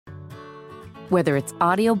Whether it's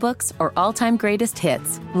audiobooks or all-time greatest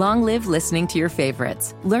hits, long live listening to your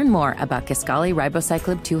favorites. Learn more about Kisqali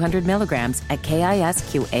Ribociclib 200 milligrams at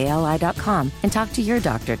KISQALI.com and talk to your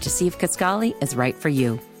doctor to see if Kisqali is right for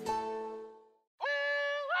you.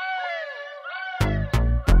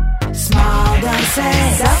 Small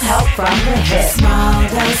doses. Self-help from the hip. Small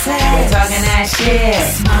doses. We're talking that shit.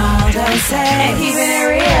 Small doses. And keeping it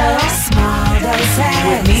real. Small doses.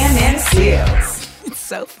 With me and Nana Seals. It's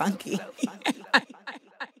so funky.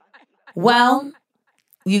 Well,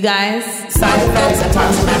 you guys, Side Effects of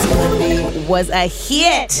Toxic Masculinity was a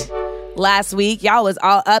hit last week. Y'all was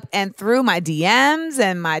all up and through my DMs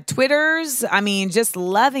and my Twitters. I mean, just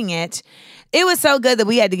loving it. It was so good that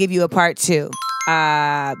we had to give you a part 2.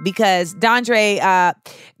 Because Dondre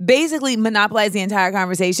basically monopolized the entire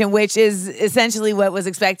conversation, which is essentially what was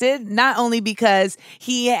expected, not only because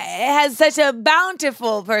he has such a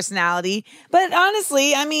bountiful personality, but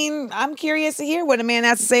honestly, I mean, I'm curious to hear what a man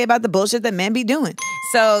has to say about the bullshit that men be doing.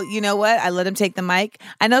 So, you know what? I let him take the mic.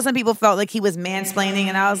 I know some people felt like he was mansplaining,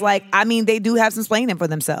 and I was like, I mean, they do have some splaining for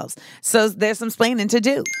themselves. So there's some splaining to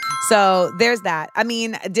do. So there's that. I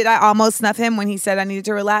mean, did I almost snuff him when he said I needed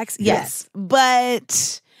to relax? Yes.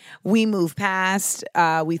 But we move past,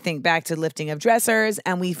 we think back to lifting of dressers,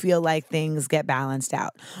 and we feel like things get balanced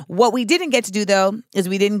out. What we didn't get to do, though, is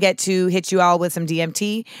we didn't get to hit you all with some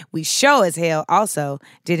DMT. We sure as hell also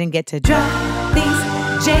didn't get to drop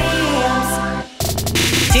these jams.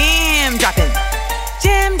 Jam dropping.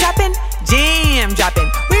 Jam dropping. Jam dropping.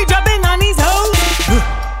 We dropping on these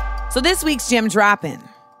hoes. So this week's jam dropping.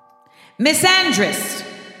 Misandrist,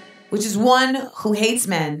 which is one who hates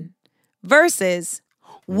men, versus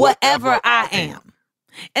whatever I am.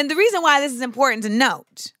 And the reason why this is important to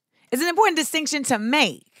note is an important distinction to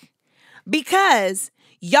make, because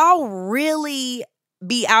y'all really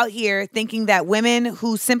be out here thinking that women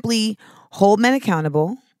who simply hold men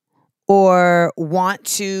accountable or want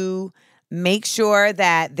to make sure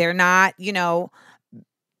that they're not,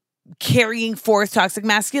 carrying forth toxic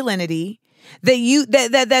masculinity,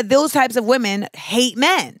 that those types of women hate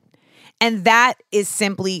men. And that is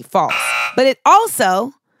simply false. But it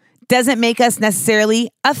also doesn't make us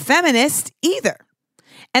necessarily a feminist either.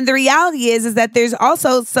 And the reality is that there's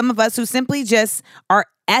also some of us who simply just are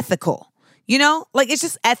ethical. Like it's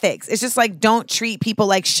just ethics. It's just like, don't treat people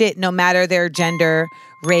like shit no matter their gender,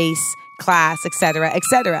 race, class, etc.,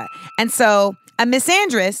 etc. And so a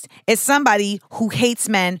misandrist is somebody who hates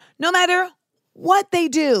men no matter what they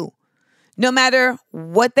do, no matter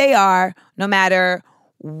what they are, no matter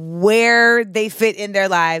where they fit in their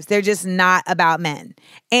lives. They're just not about men.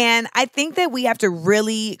 And I think that we have to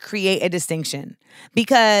really create a distinction,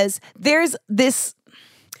 because there's this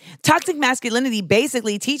toxic masculinity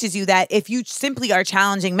basically teaches you that if you simply are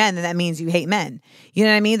challenging men, then that means you hate men. You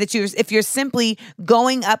know what I mean? That if you're simply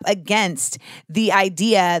going up against the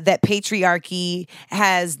idea that patriarchy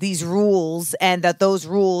has these rules and that those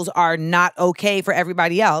rules are not okay for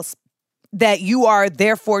everybody else, that you are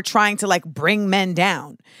therefore trying to bring men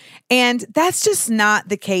down. And that's just not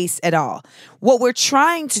the case at all. What we're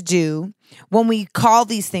trying to do when we call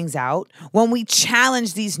these things out, when we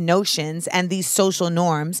challenge these notions and these social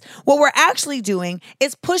norms, what we're actually doing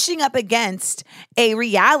is pushing up against a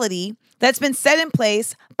reality that's been set in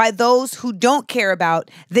place by those who don't care about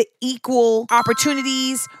the equal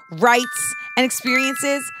opportunities, rights, and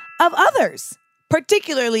experiences of others,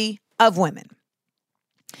 particularly of women.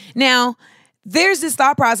 Now, there's this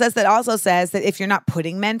thought process that also says that if you're not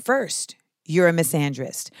putting men first, you're a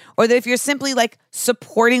misandrist. Or that if you're simply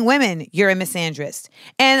supporting women, you're a misandrist.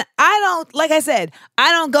 And I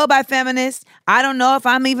don't go by feminist. I don't know if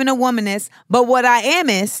I'm even a womanist. But what I am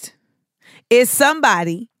is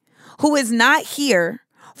somebody who is not here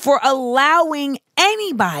for allowing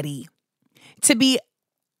anybody to be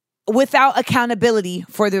without accountability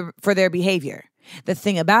for their behavior. The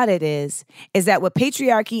thing about it is that what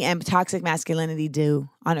patriarchy and toxic masculinity do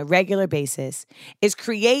on a regular basis is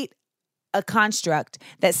create a construct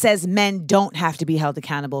that says men don't have to be held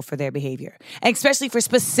accountable for their behavior, and especially for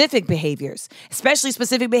specific behaviors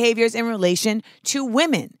in relation to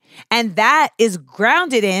women. And that is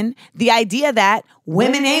grounded in the idea that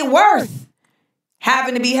women ain't worth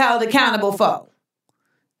having to be held accountable for.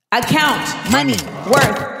 Account, money,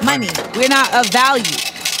 worth, money. We're not of value.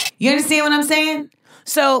 You understand what I'm saying?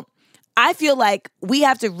 So I feel like we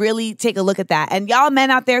have to really take a look at that. And y'all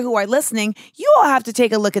men out there who are listening, you all have to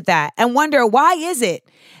take a look at that and wonder, why is it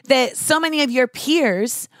that so many of your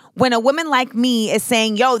peers, when a woman like me is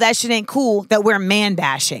saying, yo, that shit ain't cool, that we're man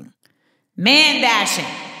bashing? Man bashing.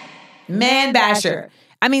 Man basher.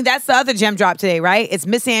 I mean, that's the other gem drop today, right? It's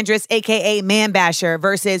misandrist, aka man basher,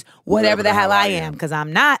 versus whatever the hell I am, because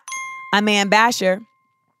I'm not a man basher.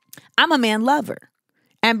 I'm a man lover.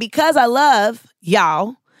 And because I love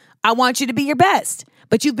y'all, I want you to be your best.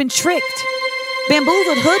 But you've been tricked,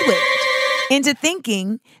 bamboozled, hoodwinked into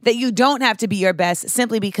thinking that you don't have to be your best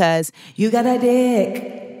simply because you got a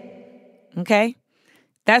dick. Okay?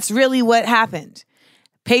 That's really what happened.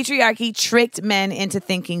 Patriarchy tricked men into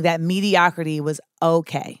thinking that mediocrity was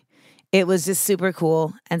okay. It was just super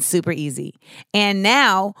cool and super easy. And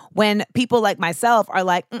now when people like myself are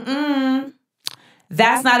like,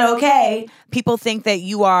 that's not okay, people think that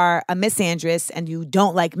you are a misandrist and you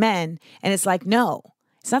don't like men. And it's like, no,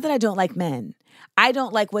 it's not that I don't like men. I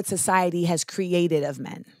don't like what society has created of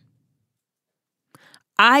men.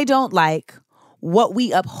 I don't like what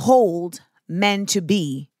we uphold men to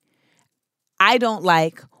be. I don't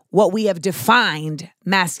like what we have defined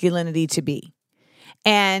masculinity to be.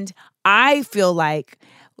 And I feel like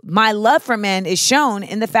my love for men is shown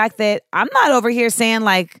in the fact that I'm not over here saying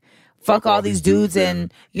like, fuck all these dudes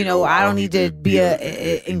and, you know, I don't need to be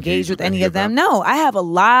engaged with any of them. No, I have a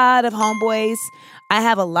lot of homeboys. I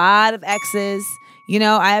have a lot of exes. You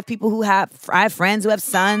know, I have people I have friends who have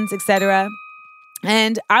sons, etc.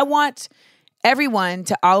 And I want everyone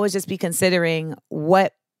to always just be considering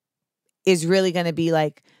what is really going to be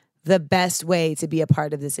like the best way to be a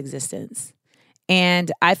part of this existence.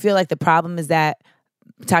 And I feel like the problem is that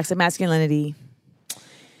toxic masculinity,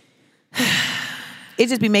 it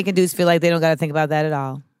just be making dudes feel like they don't got to think about that at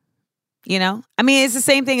all. You know? I mean, it's the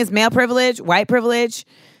same thing as male privilege, white privilege.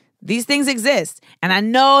 These things exist. And I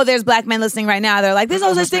know there's black men listening right now. They're like, there's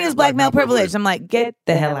no such thing as black male privilege. I'm like, get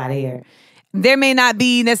the hell out of here. There may not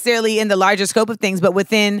be necessarily in the larger scope of things, but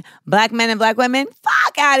within black men and black women,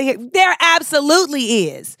 fuck out of here. There absolutely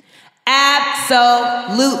is.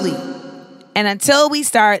 Absolutely. And until we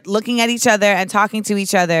start looking at each other and talking to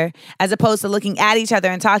each other, as opposed to looking at each other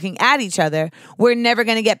and talking at each other, we're never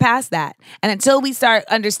going to get past that. And until we start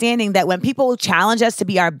understanding that when people challenge us to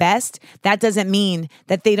be our best, that doesn't mean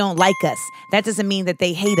that they don't like us. That doesn't mean that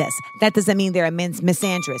they hate us. That doesn't mean they're a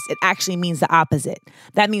misandrist. It actually means the opposite.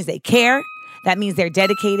 That means they care. That means they're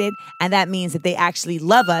dedicated. And that means that they actually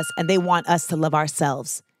love us and they want us to love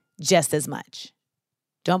ourselves just as much.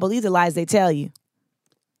 Don't believe the lies they tell you.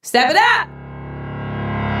 Step it up!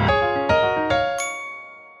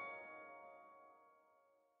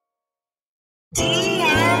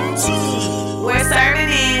 DMT. We're serving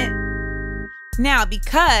it. Now,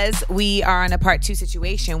 because we are in a part 2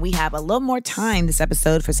 situation, we have a little more time this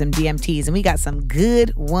episode for some DMTs, and we got some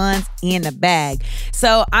good ones in the bag.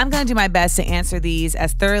 So I'm going to do my best to answer these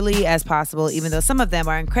as thoroughly as possible, even though some of them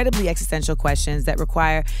are incredibly existential questions that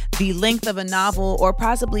require the length of a novel or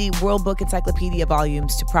possibly World Book Encyclopedia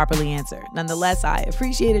volumes to properly answer. Nonetheless, I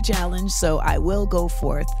appreciate a challenge, so I will go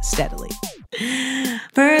forth steadily.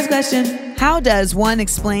 First question: how does one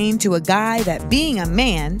explain to a guy that being a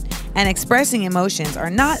man and expressing emotions are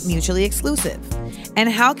not mutually exclusive? And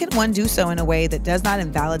how can one do so in a way that does not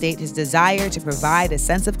invalidate his desire to provide a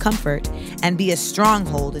sense of comfort and be a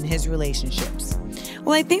stronghold in his relationships?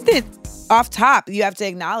 Well, I think that off top, you have to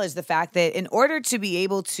acknowledge the fact that in order to be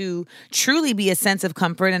able to truly be a sense of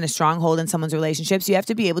comfort and a stronghold in someone's relationships, you have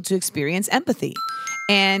to be able to experience empathy.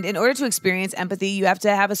 And in order to experience empathy, you have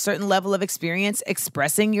to have a certain level of experience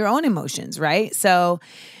expressing your own emotions, right? So,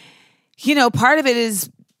 you know, part of it is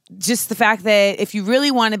just the fact that if you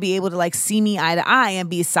really want to be able to like see me eye to eye and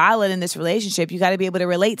be solid in this relationship, you got to be able to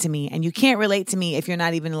relate to me. And you can't relate to me if you're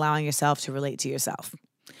not even allowing yourself to relate to yourself.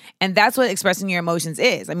 And that's what expressing your emotions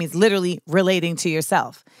is. I mean, it's literally relating to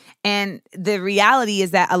yourself. And the reality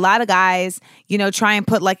is that a lot of guys, you know, try and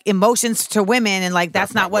put like emotions to women and like,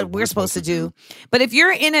 that's not what we're supposed to do. But if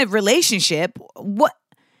you're in a relationship,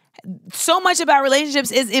 so much about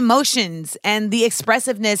relationships is emotions and the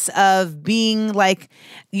expressiveness of being like,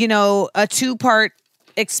 you know, a 2-part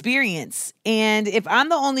experience. And if I'm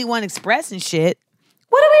the only one expressing shit,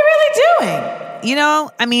 what are we really doing? You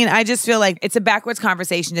know, I mean, I just feel like it's a backwards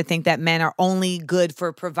conversation to think that men are only good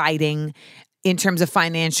for providing in terms of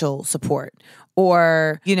financial support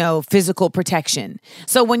or, you know, physical protection.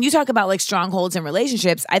 So when you talk about like strongholds in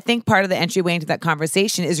relationships, I think part of the entryway into that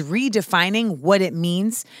conversation is redefining what it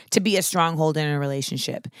means to be a stronghold in a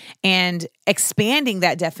relationship and expanding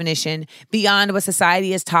that definition beyond what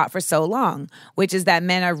society has taught for so long, which is that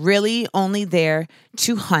men are really only there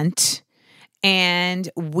to hunt and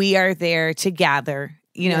we are there to gather.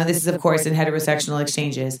 You know, this is, of course, in heterosexual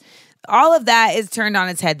exchanges. All of that is turned on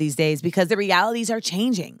its head these days because the realities are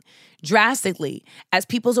changing. drastically, as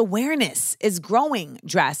people's awareness is growing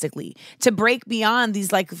drastically, to break beyond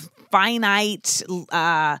these like finite,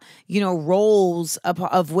 roles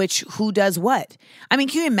of which who does what. I mean,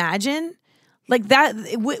 can you imagine? Like that,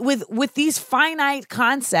 with these finite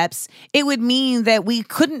concepts, it would mean that we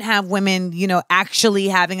couldn't have women, actually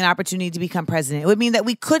having an opportunity to become president. It would mean that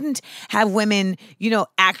we couldn't have women,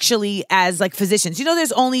 actually as like physicians.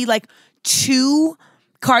 There's only like 2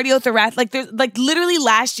 cardiothoracic, like there's like literally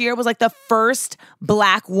last year was like the first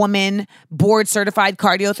Black woman board certified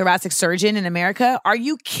cardiothoracic surgeon in America. Are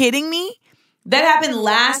you kidding me? That happened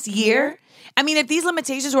last year. I mean, if these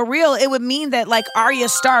limitations were real, it would mean that like Arya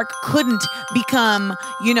Stark couldn't become,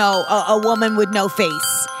 a woman with no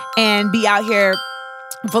face and be out here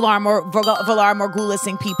Valar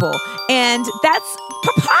Morghulising people. And that's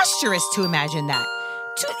preposterous to imagine that.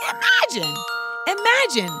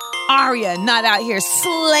 Imagine Arya not out here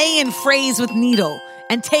slaying Freys with needle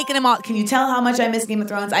and taking them all. Can you tell how much I miss Game of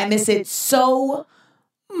Thrones? I miss it so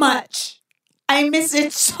much. I miss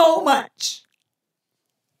it so much.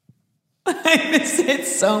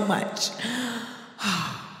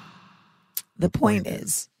 The point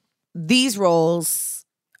is, these roles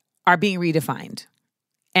are being redefined.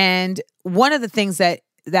 And one of the things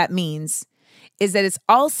that means is that it's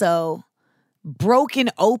also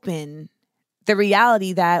broken open the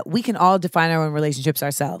reality that we can all define our own relationships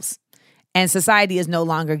ourselves. And society is no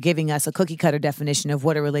longer giving us a cookie cutter definition of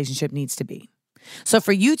what a relationship needs to be. So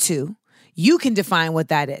for you two, you can define what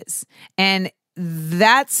that is. And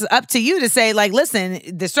that's up to you to say, like, listen,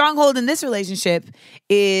 the stronghold in this relationship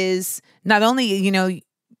is not only,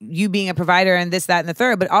 you being a provider and this, that, and the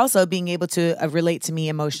third, but also being able to relate to me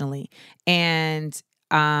emotionally. And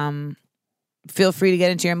feel free to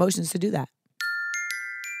get into your emotions to do that.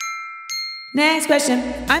 Next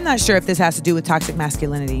question. I'm not sure if this has to do with toxic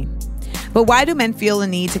masculinity, but why do men feel the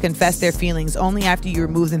need to confess their feelings only after you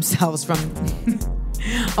remove yourself from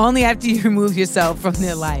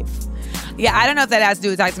their life? Yeah, I don't know if that has to do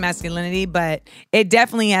with toxic masculinity, but it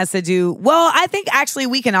definitely has to do, I think actually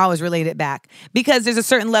we can always relate it back because there's a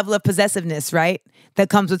certain level of possessiveness, right? That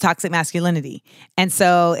comes with toxic masculinity. And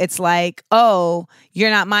so it's like, oh, you're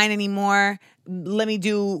not mine anymore. Let me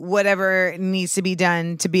do whatever needs to be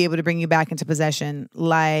done to be able to bring you back into possession.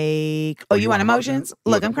 Like, oh, you want emotions?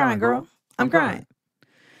 Look, I'm crying, girl. I'm crying.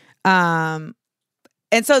 And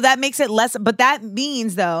so that makes it less, but that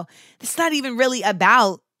means though, it's not even really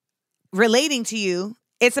about relating to you.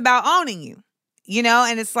 It's about owning you,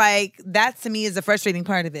 and it's like, that to me is the frustrating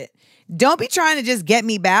part of it. Don't be trying to just get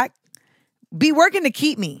me back. Be working to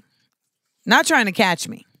keep me, not trying to catch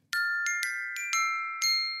me.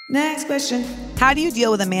 Next question. How do you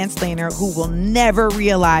deal with a mansplainer who will never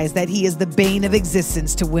realize that he is the bane of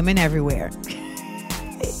existence to women everywhere?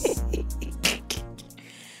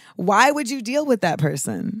 Why would you deal with that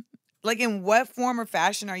person? Like, in what form or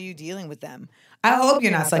fashion are you dealing with them? I hope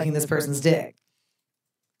you're not sucking this person's dick.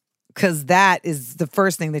 Because that is the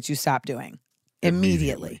first thing that you stop doing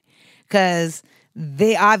immediately. Because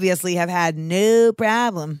they obviously have had no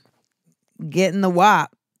problem getting the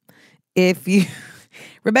WAP.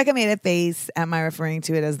 Rebecca made a face at my referring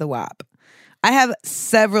to it as the WAP. I have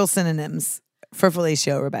several synonyms for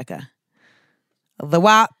fellatio, Rebecca. The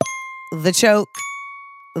WAP, the choke,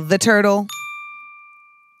 the turtle.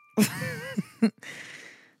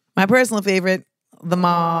 My personal favorite, the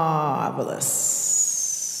marvelous.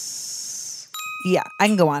 Yeah, I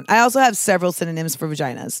can go on. I also have several synonyms for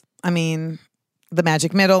vaginas. I mean, the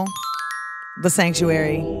magic middle, the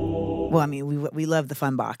sanctuary. Well, I mean, we love the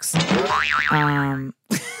fun box.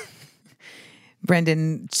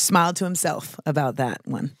 Brendan smiled to himself about that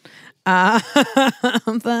one.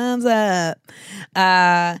 Thumbs up.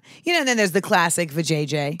 And then there's the classic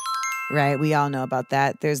vajayjay, right? We all know about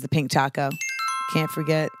that. There's the pink taco. Can't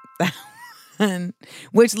forget that one.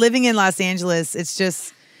 Which, living in Los Angeles,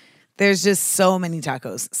 there's just so many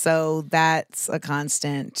tacos. So that's a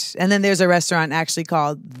constant. And then there's a restaurant actually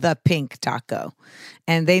called The Pink Taco.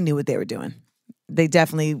 And they knew what they were doing. They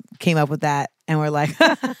definitely came up with that and were like,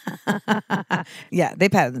 yeah, they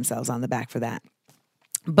patted themselves on the back for that.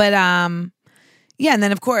 But yeah, and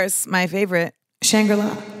then of course, my favorite,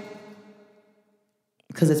 Shangri-La.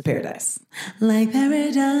 Because it's paradise. Like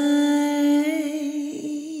paradise.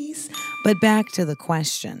 But back to the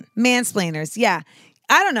question. Mansplainers, yeah.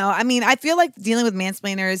 I don't know. I mean, I feel like dealing with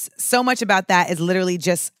mansplainers, so much about that is literally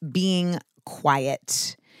just being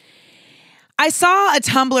quiet. I saw a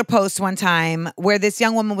Tumblr post one time where this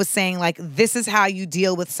young woman was saying, like, this is how you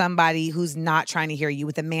deal with somebody who's not trying to hear you,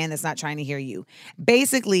 with a man that's not trying to hear you.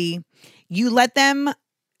 Basically, you let them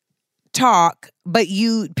talk, but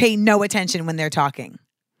you pay no attention when they're talking.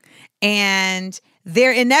 And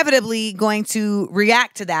they're inevitably going to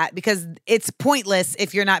react to that because it's pointless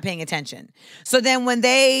if you're not paying attention. So then when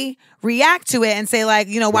they react to it and say like,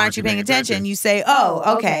 why aren't you paying attention? You say,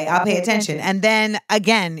 oh, okay, I'll pay attention. And then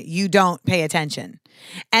again, you don't pay attention.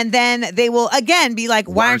 And then they will again be like,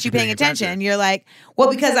 why aren't you paying attention? And you're like, well,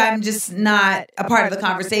 because I'm just not a part of the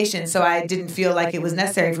conversation. So I didn't feel like it was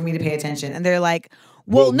necessary for me to pay attention. And they're like,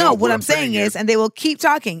 well, no, what I'm saying is, and they will keep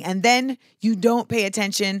talking. And then you don't pay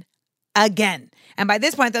attention again. And by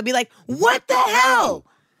this point, they'll be like, what the hell?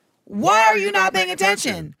 Why are you not paying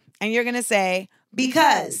attention? And you're going to say,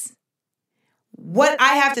 because what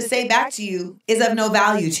I have to say back to you is of no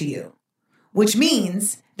value to you, which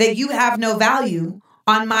means that you have no value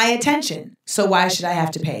on my attention. So why should I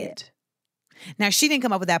have to pay it? Now, she didn't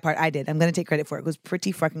come up with that part. I did. I'm going to take credit for it. It was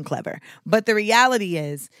pretty fucking clever. But the reality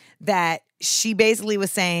is that she basically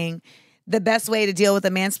was saying the best way to deal with a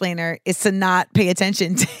mansplainer is to not pay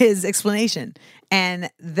attention to his explanation. And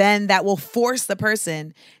then that will force the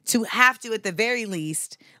person to have to, at the very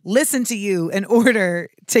least, listen to you in order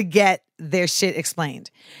to get their shit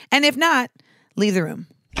explained. And if not, leave the room.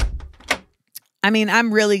 I mean,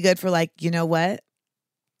 I'm really good for like, you know what?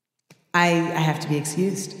 I have to be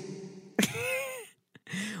excused.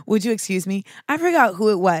 Would you excuse me? I forgot who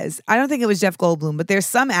it was. I don't think it was Jeff Goldblum, but there's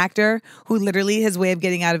some actor who literally his way of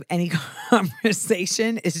getting out of any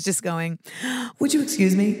conversation is just going, would you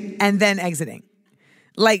excuse me? And then exiting.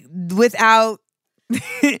 Like without,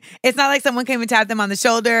 it's not like someone came and tapped them on the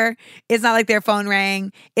shoulder. It's not like their phone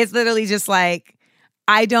rang. It's literally just like,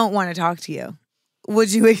 I don't want to talk to you.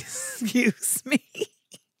 Would you excuse me?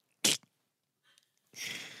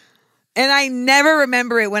 And I never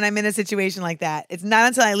remember it when I'm in a situation like that. It's not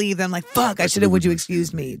until I leave that I'm like, fuck, I should have would you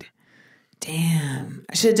excuse me? Damn.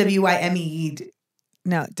 I should have W-I-M-E'd.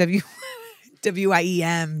 No,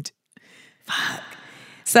 W-I-E-M'd. Fuck.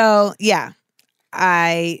 So, yeah.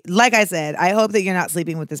 Like I said, I hope that you're not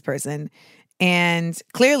sleeping with this person. And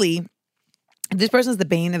clearly, if this person's the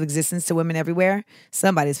bane of existence to women everywhere,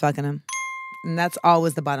 somebody's fucking them. And that's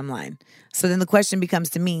always the bottom line. So then the question becomes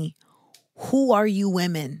to me, who are you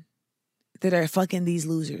women that are fucking these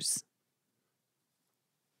losers?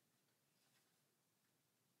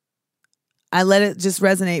 I let it just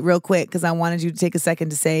resonate real quick because I wanted you to take a second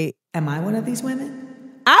to say, am I one of these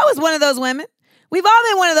women? I was one of those women. We've all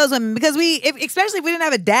been one of those women because especially if we didn't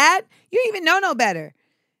have a dad, you didn't even know no better.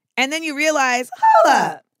 And then you realize, hold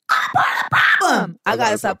up, I'm part of the problem. I got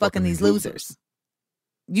to stop fucking these losers.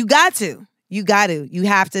 You got to. You got to. You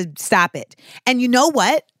have to stop it. And you know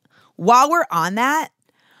what? While we're on that,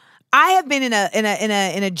 I have been in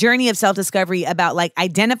a journey of self-discovery about like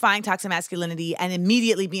identifying toxic masculinity and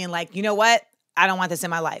immediately being like, you know what? I don't want this in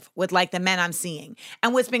my life with like the men I'm seeing.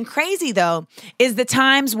 And what's been crazy though is the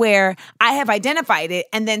times where I have identified it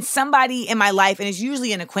and then somebody in my life, and it's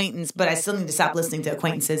usually an acquaintance, but I still need to stop listening to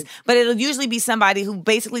acquaintances, but it'll usually be somebody who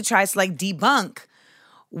basically tries to like debunk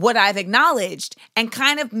what I've acknowledged and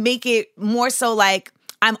kind of make it more so like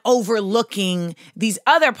I'm overlooking these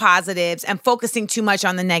other positives and focusing too much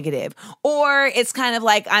on the negative. Or it's kind of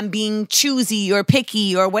like I'm being choosy or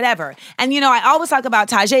picky or whatever. And, I always talk about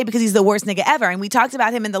Tajay because he's the worst nigga ever. And we talked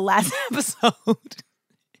about him in the last episode.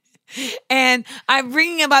 And I'm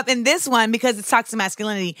bringing him up in this one because it's toxic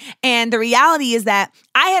masculinity. And the reality is that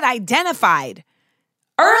I had identified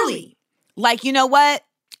early, like, you know what?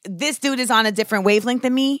 This dude is on a different wavelength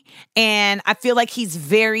than me. And I feel like he's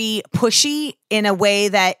very pushy in a way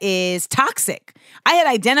that is toxic. I had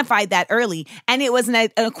identified that early. And it was an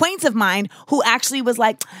acquaintance of mine who actually was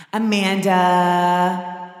like,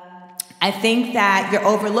 Amanda, I think that you're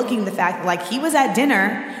overlooking the fact that like he was at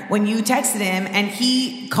dinner when you texted him and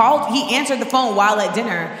he answered the phone while at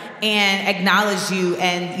dinner and acknowledged you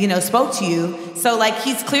and, spoke to you. So like,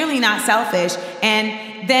 he's clearly not selfish. And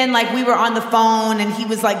then like we were on the phone and he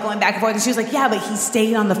was like going back and forth and she was like, yeah, but he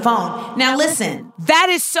stayed on the phone. Now listen, that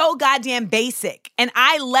is so goddamn basic. And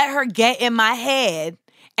I let her get in my head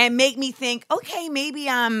and make me think, okay, maybe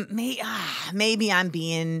I'm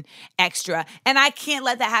being extra. And I can't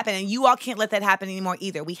let that happen. And you all can't let that happen anymore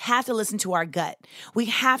either. We have to listen to our gut. We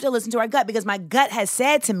have to listen to our gut because my gut has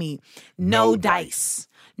said to me, no dice.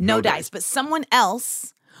 No dice. But someone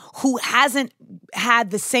else who hasn't had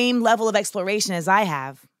the same level of exploration as I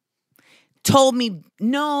have told me,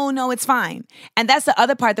 no, it's fine. And that's the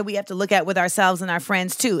other part that we have to look at with ourselves and our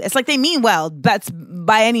friends too. It's like they mean well. That's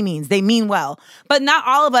by any means, they mean well. But not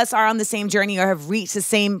all of us are on the same journey or have reached the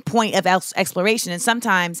same point of exploration. And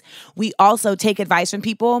sometimes we also take advice from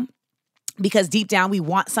people because deep down we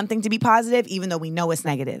want something to be positive, even though we know it's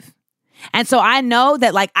negative. And so I know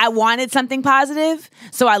that like I wanted something positive.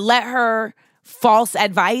 So I let her false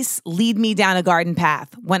advice lead me down a garden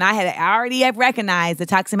path when I had already recognized the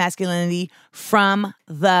toxic masculinity from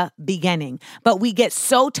the beginning. But we get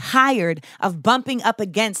so tired of bumping up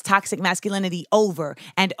against toxic masculinity over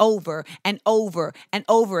and over and over and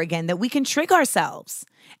over again that we can trick ourselves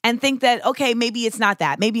and think that, okay, maybe it's not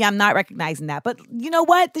that. Maybe I'm not recognizing that. But you know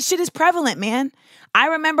what? This shit is prevalent, man. I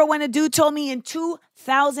remember when a dude told me in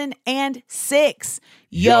 2006,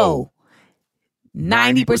 yo,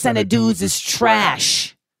 90% of dudes is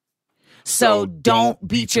trash. So don't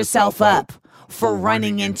beat yourself up for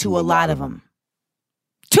running into a lot of them.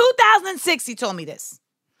 2006, he told me this.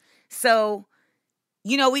 So,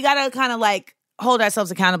 you know, we got to kind of like hold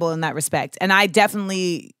ourselves accountable in that respect. And I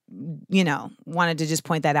definitely, you know, wanted to just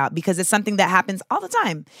point that out because it's something that happens all the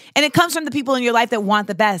time. And it comes from the people in your life that want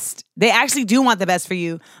the best. They actually do want the best for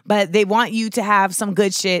you, but they want you to have some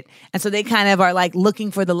good shit. And so they kind of are like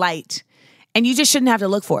looking for the light. And you just shouldn't have to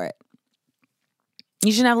look for it.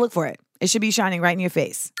 You shouldn't have to look for it. It should be shining right in your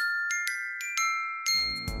face.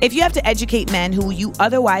 If you have to educate men who you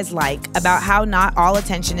otherwise like about how not all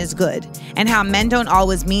attention is good and how men don't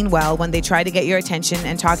always mean well when they try to get your attention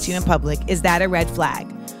and talk to you in public, is that a red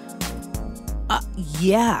flag?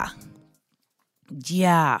 Yeah.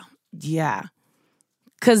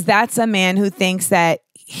 Because that's a man who thinks that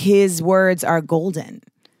his words are golden.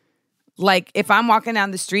 Like if I'm walking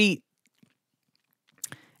down the street,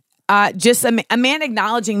 just a man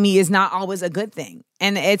acknowledging me is not always a good thing.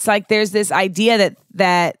 And it's like there's this idea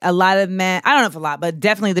that a lot of men, I don't know if a lot, but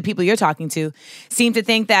definitely the people you're talking to seem to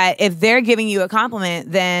think that if they're giving you a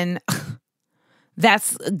compliment, then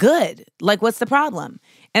that's good. Like, what's the problem?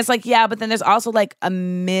 And it's like, yeah, but then there's also like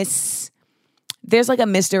there's like a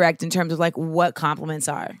misdirect in terms of like what compliments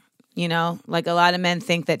are. You know, like a lot of men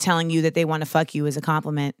think that telling you that they want to fuck you is a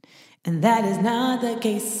compliment. And that is not the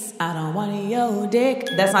case. I don't want your dick.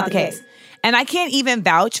 That's not the case. And I can't even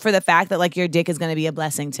vouch for the fact that like your dick is going to be a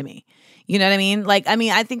blessing to me. You know what I mean? Like, I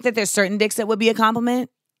mean, I think that there's certain dicks that would be a compliment.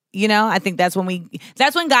 You know, I think that's when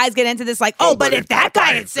guys get into this like, oh, but if that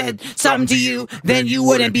guy had said something to you, then you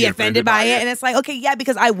wouldn't be offended by it. And it's like, okay, yeah,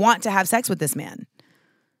 because I want to have sex with this man.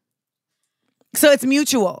 So it's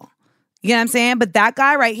mutual. You know what I'm saying? But that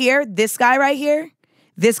guy right here, this guy right here,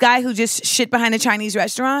 this guy who just shit behind a Chinese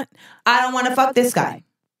restaurant, I don't want to fuck this guy.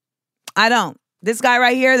 I don't. This guy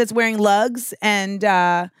right here that's wearing lugs and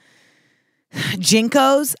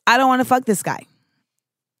Jinkos, I don't want to fuck this guy.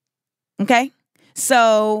 Okay?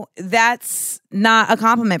 So that's not a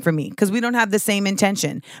compliment for me because we don't have the same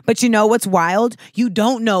intention. But you know what's wild? You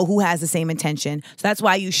don't know who has the same intention. So that's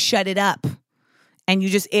why you shut it up. And you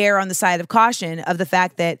just err on the side of caution of the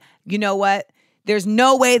fact that, you know what? There's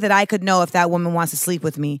no way that I could know if that woman wants to sleep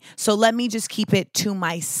with me. So let me just keep it to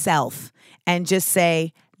myself and just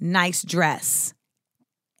say, nice dress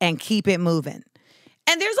and keep it moving.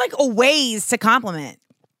 And there's like ways to compliment.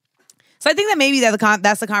 So I think that maybe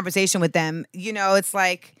that's the conversation with them. You know, it's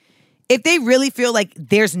like if they really feel like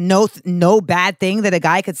there's no bad thing that a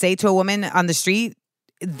guy could say to a woman on the street,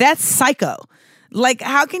 that's psycho. Like,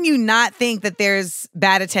 how can you not think that there's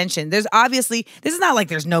bad attention? There's obviously, this is not like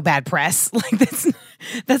there's no bad press. Like,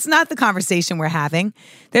 that's not the conversation we're having.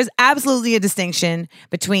 There's absolutely a distinction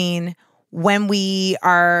between when we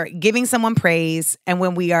are giving someone praise and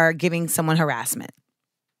when we are giving someone harassment.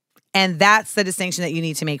 And that's the distinction that you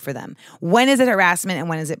need to make for them. When is it harassment and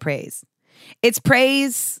when is it praise? It's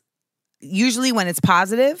praise usually when it's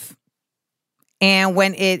positive and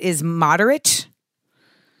when it is moderate.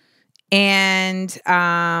 And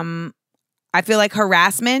I feel like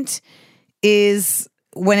harassment is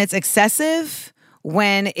when it's excessive,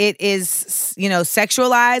 when it is, you know,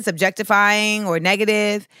 sexualized, objectifying, or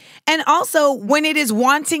negative. And also when it is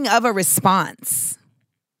wanting of a response.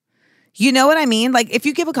 You know what I mean? Like if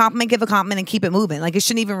you give a compliment and keep it moving. Like it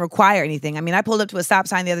shouldn't even require anything. I mean, I pulled up to a stop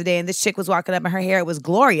sign the other day and this chick was walking up and her hair was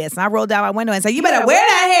glorious. And I rolled down my window and said, you better wear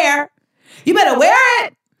that hair. You better wear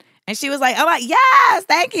it. And she was like, I'm like, yes,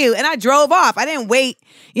 thank you. And I drove off. I didn't wait.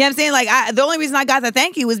 You know what I'm saying? Like, the only reason I got the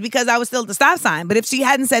thank you was because I was still at the stop sign. But if she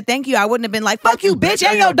hadn't said thank you, I wouldn't have been like, fuck you, bitch,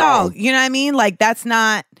 and your dog. You know what I mean? Like, that's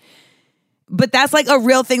not, but that's like a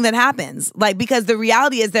real thing that happens. Like, because the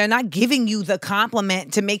reality is they're not giving you the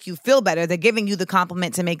compliment to make you feel better. They're giving you the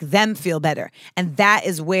compliment to make them feel better. And that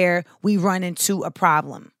is where we run into a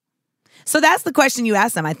problem. So that's the question you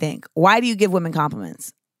ask them, I think. Why do you give women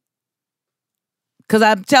compliments? Because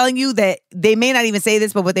I'm telling you that they may not even say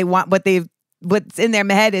this, but what's in their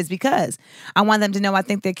head is because I want them to know I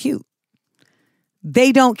think they're cute.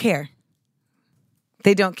 They don't care.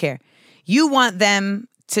 They don't care. You want them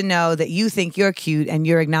to know that you think you're cute and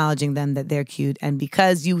you're acknowledging them that they're cute. And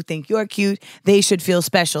because you think you're cute, they should feel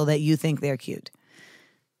special that you think they're cute.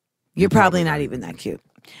 You're probably not even that cute.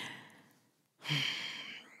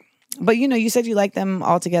 But you said you like them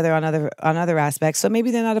all together on other aspects, so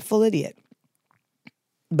maybe they're not a full idiot.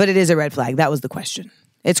 But it is a red flag. That was the question.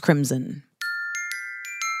 It's crimson.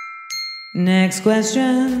 Next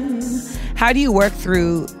question. How do you work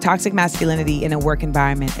through toxic masculinity in a work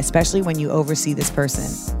environment, especially when you oversee this person?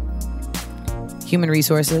 Human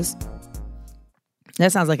resources.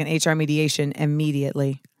 That sounds like an HR mediation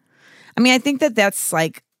immediately. I mean, I think that's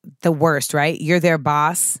like the worst, right? You're their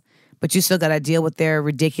boss, but you still got to deal with their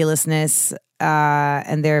ridiculousness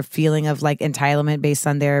and their feeling of like entitlement based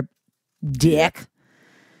on their dick.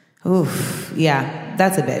 Oof. Yeah,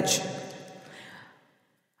 that's a bitch.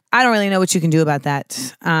 I don't really know what you can do about that.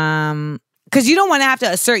 Because you don't want to have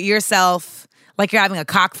to assert yourself like you're having a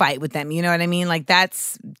cockfight with them. You know what I mean? Like,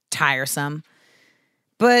 that's tiresome.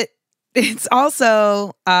 But it's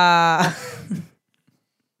also... I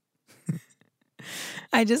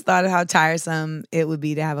just thought of how tiresome it would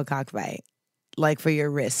be to have a cockfight. Like, for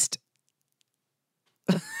your wrist.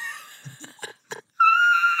 Pop,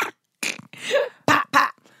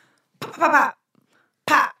 pop. Pop, pop, pop.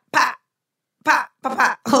 Pop, pop. Pop, pop,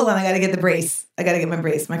 pop. Hold on, I gotta get the brace. I gotta get my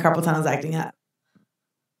brace. My carpal tunnel's acting up.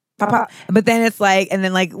 Pop, pop. But then it's like, and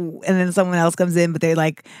then someone else comes in, but they're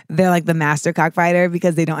like the master cockfighter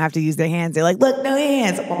because they don't have to use their hands. They're like, look, no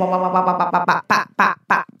hands. Pop, pop, pop, pop, pop, pop,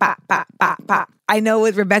 pop, pop, pop, pop. I know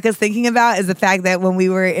what Rebecca's thinking about is the fact that when we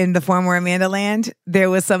were in the former Amanda Land, there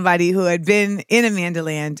was somebody who had been in Amanda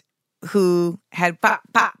Land who had pop,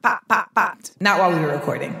 pop, pop, pop, popped. Not while we were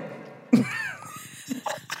recording.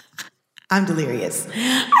 I'm delirious.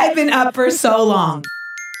 I've been up for so long.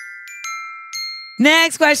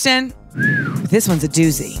 Next question. This one's a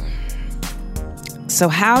doozy. So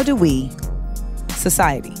how do we,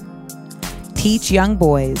 society, teach young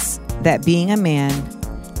boys that being a man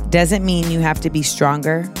doesn't mean you have to be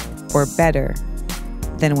stronger or better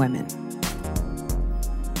than women?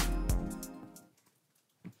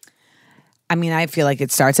 I mean, I feel like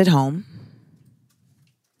it starts at home.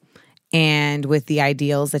 And with the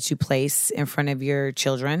ideals that you place in front of your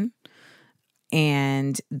children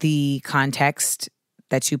and the context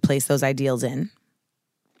that you place those ideals in.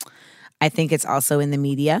 I think it's also in the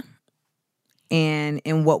media and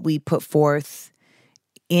in what we put forth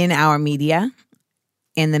in our media,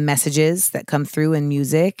 in the messages that come through in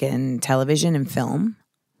music and television and film.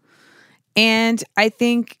 And I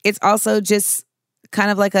think it's also just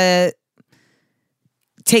kind of like a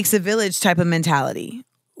takes a village type of mentality,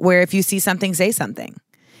 where if you see something, say something.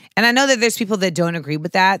 And I know that there's people that don't agree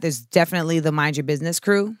with that. There's definitely the mind your business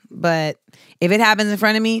crew. But if it happens in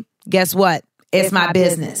front of me, guess what? It's my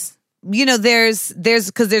business. There's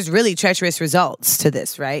because there's really treacherous results to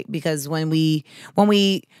this, right? Because when we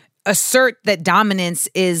assert that dominance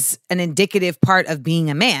is an indicative part of being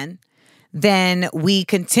a man, then we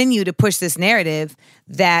continue to push this narrative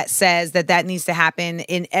that says that needs to happen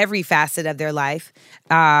in every facet of their life,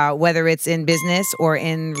 whether it's in business or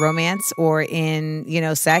in romance or in,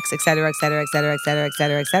 sex, et cetera, et cetera, et cetera, et cetera, et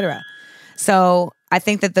cetera, et cetera. So I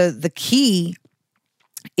think that the key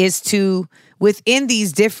is to, within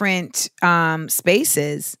these different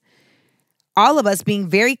spaces, all of us being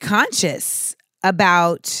very conscious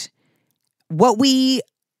about what we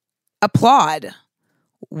applaud,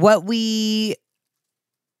 what we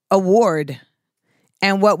award,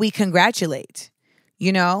 and what we congratulate.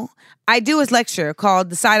 I do a lecture called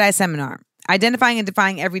the Side-Eye Seminar, Identifying and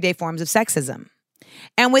Defying Everyday Forms of Sexism.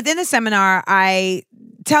 And within the seminar, I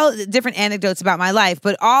tell different anecdotes about my life,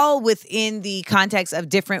 but all within the context of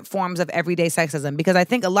different forms of everyday sexism. Because I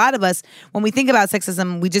think a lot of us, when we think about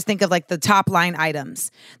sexism, we just think of like the top line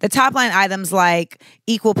items. The top line items like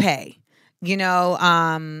equal pay,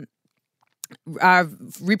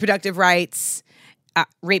 reproductive rights,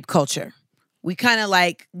 rape culture. We kind of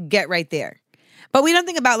like get right there. But we don't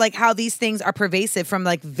think about like how these things are pervasive from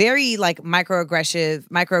like very like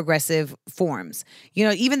microaggressive forms.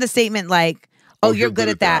 Even the statement like, oh, you're good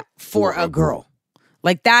at that for a girl.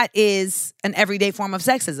 Like that is an everyday form of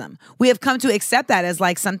sexism. We have come to accept that as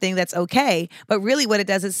like something that's okay. But really what it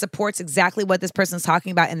does is supports exactly what this person's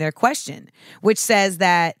talking about in their question, which says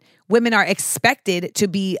that women are expected to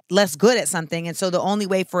be less good at something. And so the only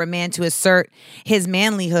way for a man to assert his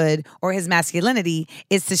manlyhood or his masculinity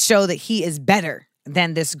is to show that he is better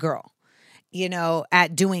than this girl,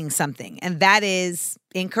 at doing something. And that is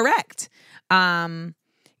incorrect.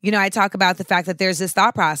 I talk about the fact that there's this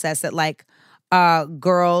thought process that like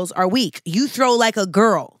girls are weak. You throw like a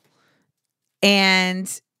girl.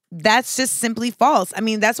 And that's just simply false. I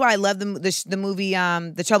mean, that's why I love the movie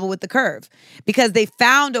The Trouble with the Curve, because they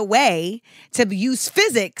found a way to use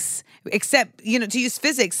physics, and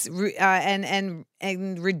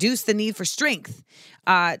reduce the need for strength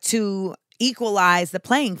to equalize the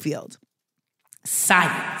playing field.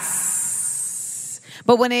 Science.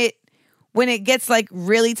 But when it gets like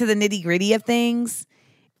really to the nitty-gritty of things,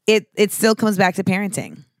 it still comes back to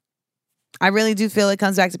parenting. I really do feel it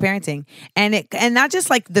comes back to parenting, and not just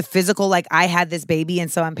like the physical, like I had this baby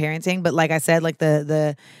and so I'm parenting, but like I said, like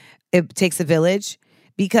it takes a village,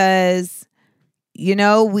 because you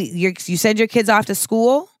send your kids off to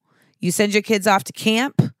school, you send your kids off to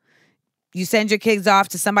camp, you send your kids off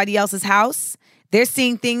to somebody else's house. They're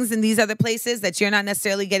seeing things in these other places that you're not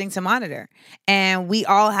necessarily getting to monitor. And we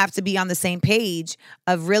all have to be on the same page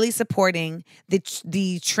of really supporting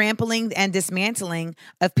the trampling and dismantling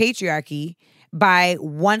of patriarchy by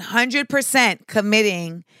 100%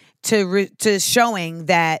 committing to showing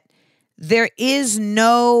that there is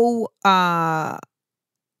no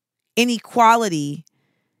inequality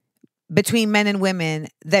between men and women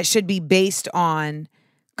that should be based on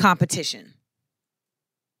competition.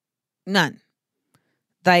 None.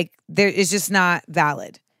 Like, there is just not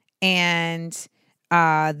valid. And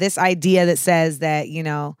this idea that says that,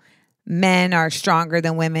 men are stronger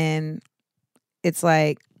than women, it's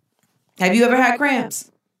like, have you ever had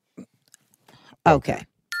cramps? Okay.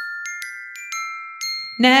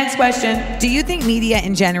 Next question. Do you think media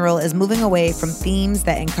in general is moving away from themes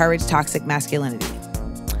that encourage toxic masculinity?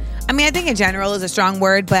 I mean, I think in general is a strong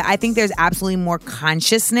word, but I think there's absolutely more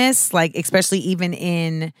consciousness, like especially even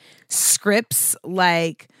in scripts,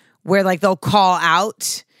 like where like they'll call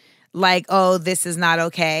out like, oh, this is not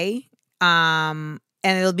okay. And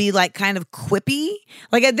it'll be like kind of quippy.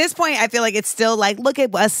 Like at this point, I feel like it's still like, look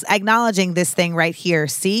at us acknowledging this thing right here.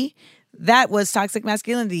 See, that was toxic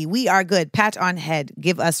masculinity. We are good. Pat on head.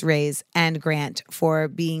 Give us raise and grant for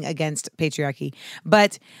being against patriarchy.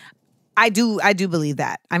 But I do believe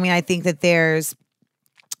that. I mean, I think that there's,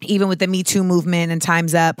 even with the Me Too movement and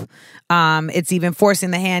Time's Up, it's even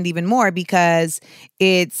forcing the hand even more, because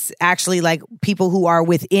it's actually like people who are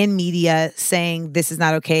within media saying this is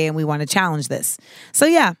not okay and we want to challenge this. So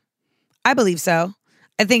yeah, I believe so.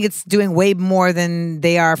 I think it's doing way more than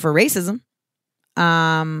they are for racism.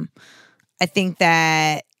 I think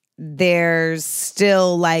that there's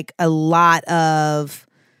still like a lot of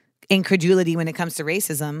incredulity when it comes to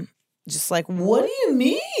racism. Just like, what do you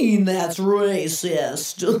mean that's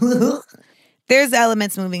racist? There's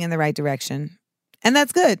elements moving in the right direction, and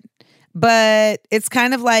that's good. But it's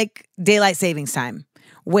kind of like daylight savings time,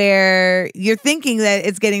 where you're thinking that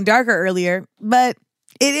it's getting darker earlier, but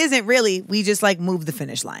it isn't really. We just like moved the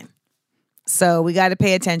finish line. So we got to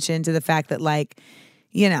pay attention to the fact that, like,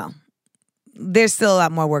 there's still a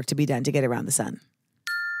lot more work to be done to get around the sun.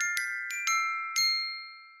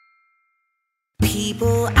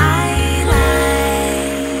 People I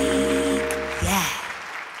like. Yeah.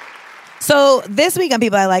 So this week on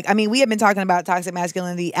People I Like, I mean, we have been talking about toxic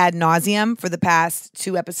masculinity ad nauseum for the past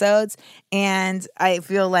 2 episodes. And I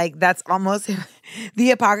feel like that's almost the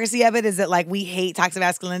hypocrisy of it, is that like we hate toxic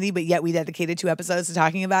masculinity, but yet we dedicated 2 episodes to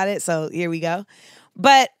talking about it. So here we go.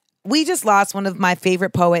 But we just lost one of my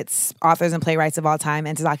favorite poets, authors, and playwrights of all time,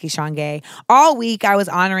 Ntozake Shange. All week, I was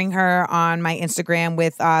honoring her on my Instagram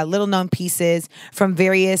with little-known pieces from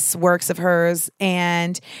various works of hers.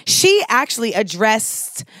 And she actually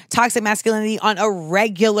addressed toxic masculinity on a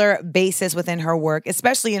regular basis within her work,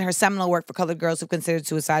 especially in her seminal work for colored girls who considered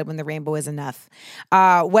suicide when the rainbow is enough.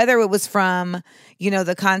 Whether it was from,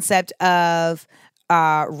 the concept of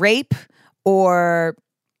rape or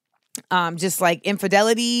just like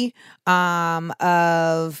infidelity,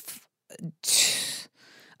 of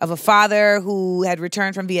a father who had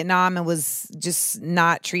returned from Vietnam and was just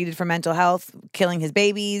not treated for mental health, killing his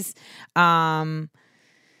babies.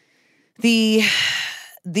 The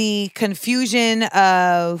confusion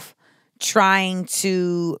of trying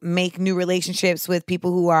to make new relationships with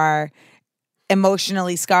people who are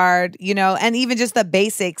emotionally scarred, and even just the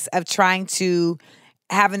basics of trying to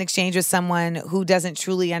have an exchange with someone who doesn't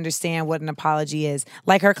truly understand what an apology is.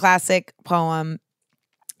 Like her classic poem,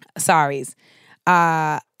 Sorries.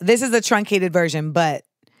 This is a truncated version, but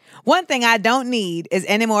one thing I don't need is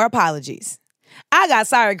any more apologies. I got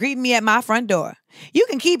sorry greeting me at my front door. You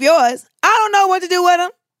can keep yours. I don't know what to do with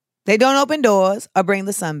them. They don't open doors or bring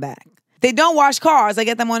the sun back. They don't wash cars or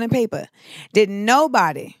get them on in paper. Did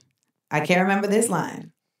nobody, I can't remember this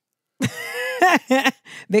line,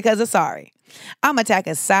 because of sorry. I'm going to tack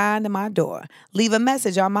a sign to my door. Leave a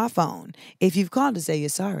message on my phone. If you've called to say you're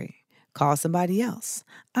sorry, call somebody else.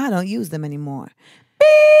 I don't use them anymore.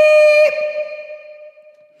 Beep.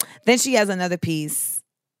 Then she has another piece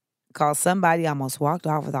called Somebody Almost Walked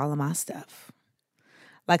Off with All of My Stuff.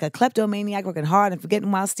 Like a kleptomaniac working hard and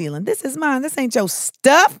forgetting while stealing. This is mine. This ain't your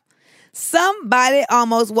stuff. Somebody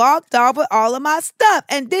almost walked off with all of my stuff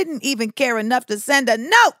and didn't even care enough to send a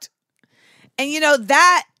note. And you know,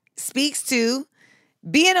 that speaks to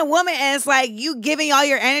being a woman, and it's like you giving all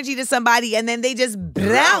your energy to somebody and then they just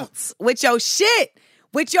bounce with your shit,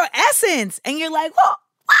 with your essence. And you're like, well,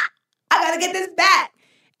 I gotta get this back.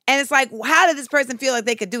 And it's like, how did this person feel like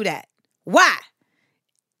they could do that? Why?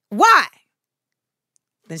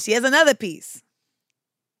 Then she has another piece.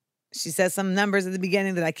 She says some numbers at the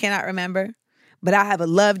beginning that I cannot remember, but I have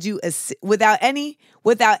loved you without any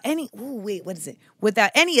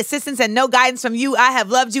assistance and no guidance from you. I have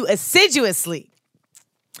loved you assiduously.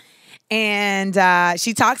 And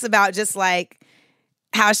she talks about just like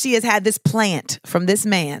how she has had this plant from this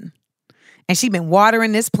man, and she's been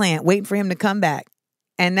watering this plant, waiting for him to come back.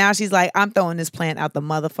 And now she's like, I'm throwing this plant out the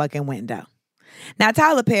motherfucking window. Now,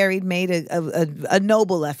 Tyler Perry made a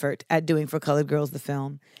noble effort at doing For Colored Girls, the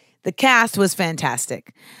film. The cast was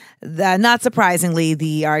fantastic. Not surprisingly,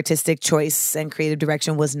 the artistic choice and creative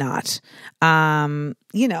direction was not.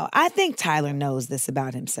 I think Tyler knows this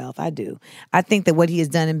about himself. I do. I think that what he has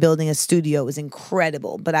done in building a studio is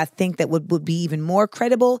incredible. But I think that what would be even more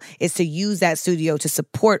credible is to use that studio to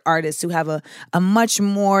support artists who have a much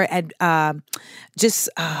more, what's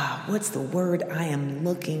the word I am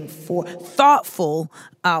looking for? Thoughtful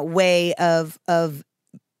way of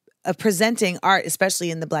presenting art,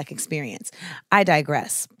 especially in the Black experience. I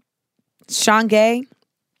digress. Sean Gay,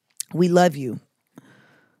 we love you.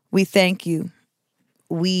 We thank you.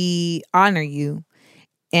 We honor you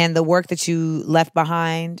and the work that you left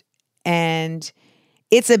behind and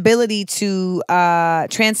its ability to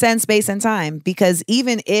transcend space and time. Because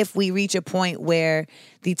even if we reach a point where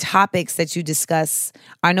the topics that you discuss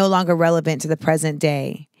are no longer relevant to the present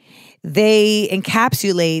day, they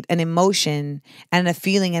encapsulate an emotion and a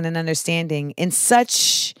feeling and an understanding in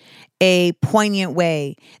such a poignant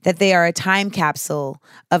way that they are a time capsule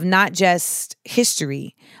of not just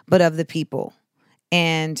history, but of the people.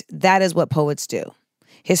 And that is what poets do.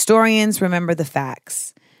 Historians remember the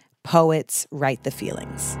facts. Poets write the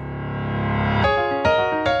feelings.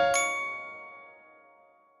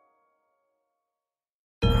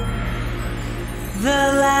 The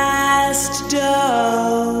last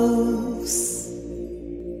dose.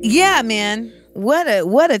 Yeah, man. What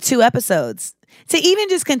a 2 episodes. To even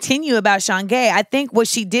just continue about Sean Gay, I think what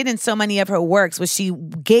she did in so many of her works was she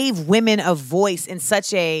gave women a voice in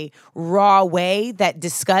such a raw way that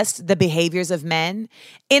discussed the behaviors of men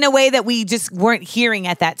in a way that we just weren't hearing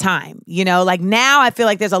at that time. You know, like now I feel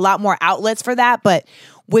like there's a lot more outlets for that, but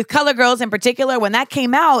with Colored Girls in particular, when that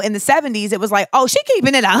came out in the 70s, it was like, oh, she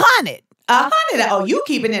keeping it 100. 100. Oh, you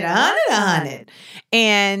keeping it 100.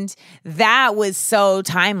 And that was so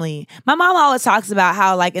timely. My mom always talks about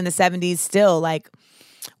how, like, in the 70s still, like,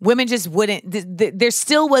 women just wouldn't, there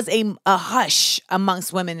still was a hush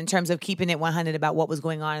amongst women in terms of keeping it 100 about what was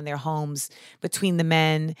going on in their homes between the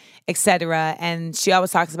men, etc. And she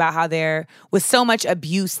always talks about how there was so much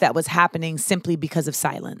abuse that was happening simply because of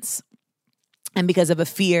silence and because of a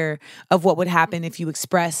fear of what would happen if you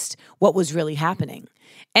expressed what was really happening.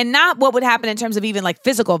 And not what would happen in terms of even like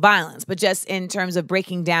physical violence, but just in terms of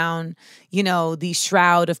breaking down, you know, the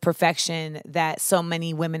shroud of perfection that so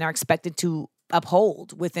many women are expected to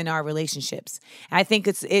uphold within our relationships. And I think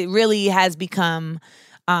it really has become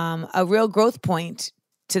a real growth point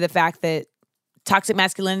to the fact that toxic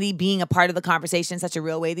masculinity being a part of the conversation in such a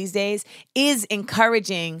real way these days is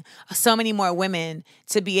encouraging so many more women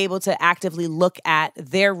to be able to actively look at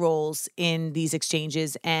their roles in these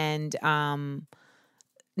exchanges and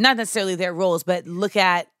not necessarily their roles, but look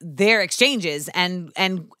at their exchanges and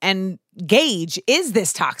gauge, is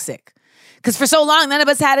this toxic? Because for so long, none of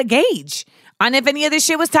us had a gauge on if any of this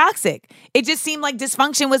shit was toxic. It just seemed like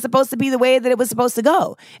dysfunction was supposed to be the way that it was supposed to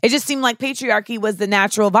go. It just seemed like patriarchy was the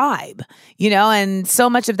natural vibe, you know, and so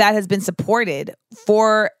much of that has been supported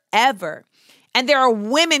forever. And there are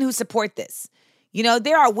women who support this. You know,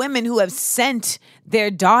 there are women who have sent their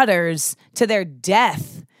daughters to their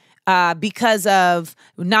death because of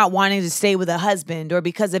not wanting to stay with a husband or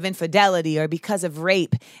because of infidelity or because of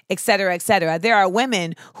rape, et cetera, et cetera. There are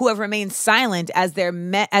women who have remained silent as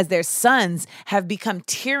their sons have become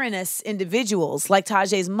tyrannous individuals like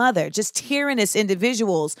Tajay's mother, just tyrannous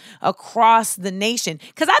individuals across the nation.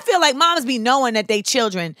 Because I feel like moms be knowing that they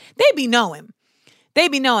children, they be knowing.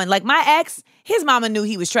 Like my ex, his mama knew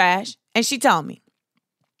he was trash and she told me.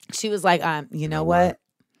 She was like, you know what?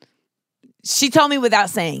 She told me without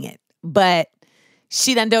saying it, but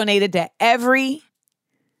She done donated to every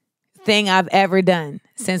thing I've ever done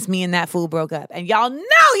since me and that fool broke up. And y'all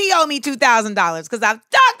know he owed me $2,000 because I've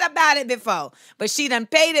talked about it before. But she done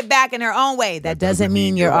paid it back in her own way. That doesn't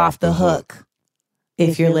mean you're off the hook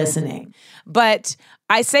if you're listening. But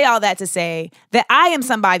I say all that to say that I am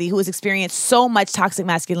somebody who has experienced so much toxic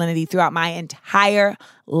masculinity throughout my entire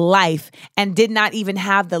life and did not even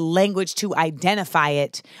have the language to identify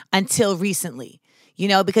it until recently. You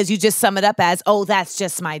know, because you just sum it up as, oh, that's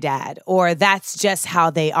just my dad, or that's just how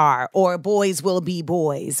they are, or boys will be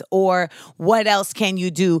boys, or what else can you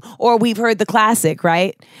do? Or we've heard the classic,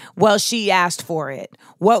 right? Well, she asked for it.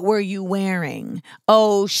 What were you wearing?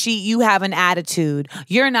 Oh, you have an attitude.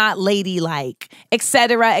 You're not ladylike, et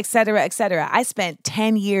cetera, et cetera, et cetera. I spent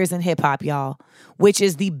 10 years in hip hop, y'all, which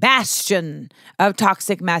is the bastion of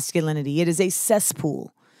toxic masculinity. It is a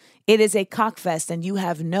cesspool. It is a cockfest, and you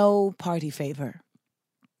have no party favor.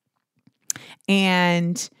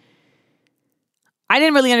 And I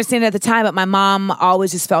didn't really understand it at the time, but my mom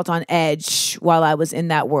always just felt on edge while I was in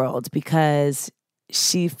that world because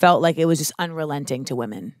she felt like it was just unrelenting to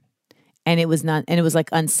women. And it was like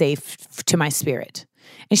unsafe to my spirit.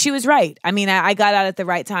 And she was right. I mean, I got out at the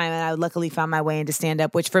right time and I luckily found my way into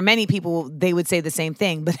stand-up, which for many people, they would say the same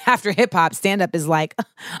thing. But after hip-hop, stand-up is like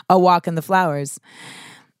a walk in the flowers.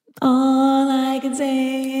 All I can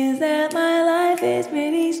say is that my life is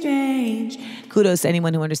pretty strange. Kudos to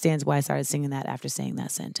anyone who understands why I started singing that after saying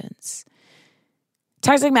that sentence.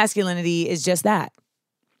 Toxic masculinity is just that.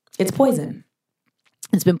 It's poison.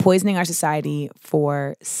 It's been poisoning our society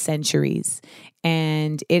for centuries,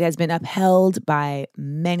 and it has been upheld by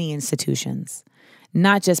many institutions,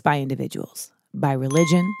 not just by individuals, by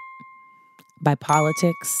religion, by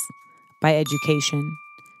politics, by education,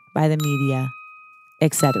 by the media,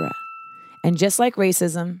 etc. And just like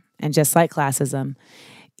racism and just like classism,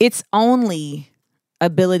 its only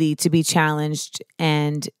ability to be challenged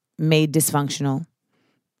and made dysfunctional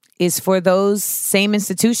is for those same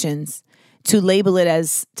institutions to label it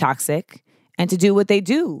as toxic and to do what they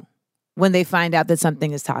do when they find out that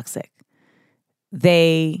something is toxic.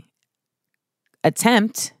 They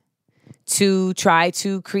attempt to try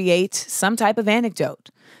to create some type of anecdote.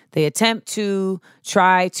 They attempt to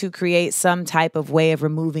try to create some type of way of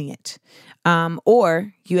removing it.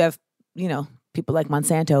 Or you have, people like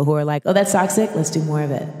Monsanto who are like, oh, that's toxic. Let's do more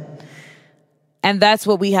of it. And that's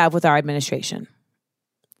what we have with our administration.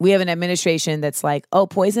 We have an administration that's like, oh,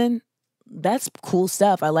 poison? That's cool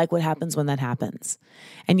stuff. I like what happens when that happens.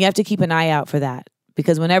 And you have to keep an eye out for that.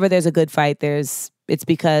 Because whenever there's a good fight, it's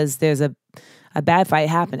because there's a bad fight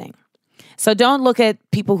happening. So don't look at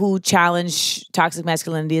people who challenge toxic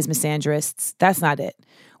masculinity as misandrists. That's not it.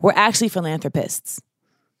 We're actually philanthropists.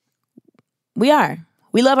 We are.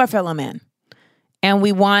 We love our fellow man. And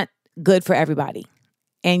we want good for everybody.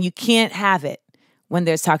 And you can't have it when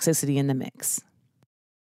there's toxicity in the mix.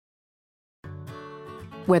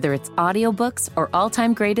 Whether it's audiobooks or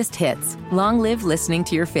all-time greatest hits, long live listening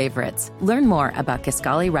to your favorites. Learn more about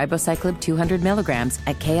Kisqali Ribociclib 200 milligrams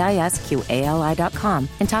at KISQALI.com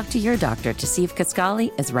and talk to your doctor to see if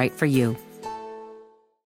Kisqali is right for you.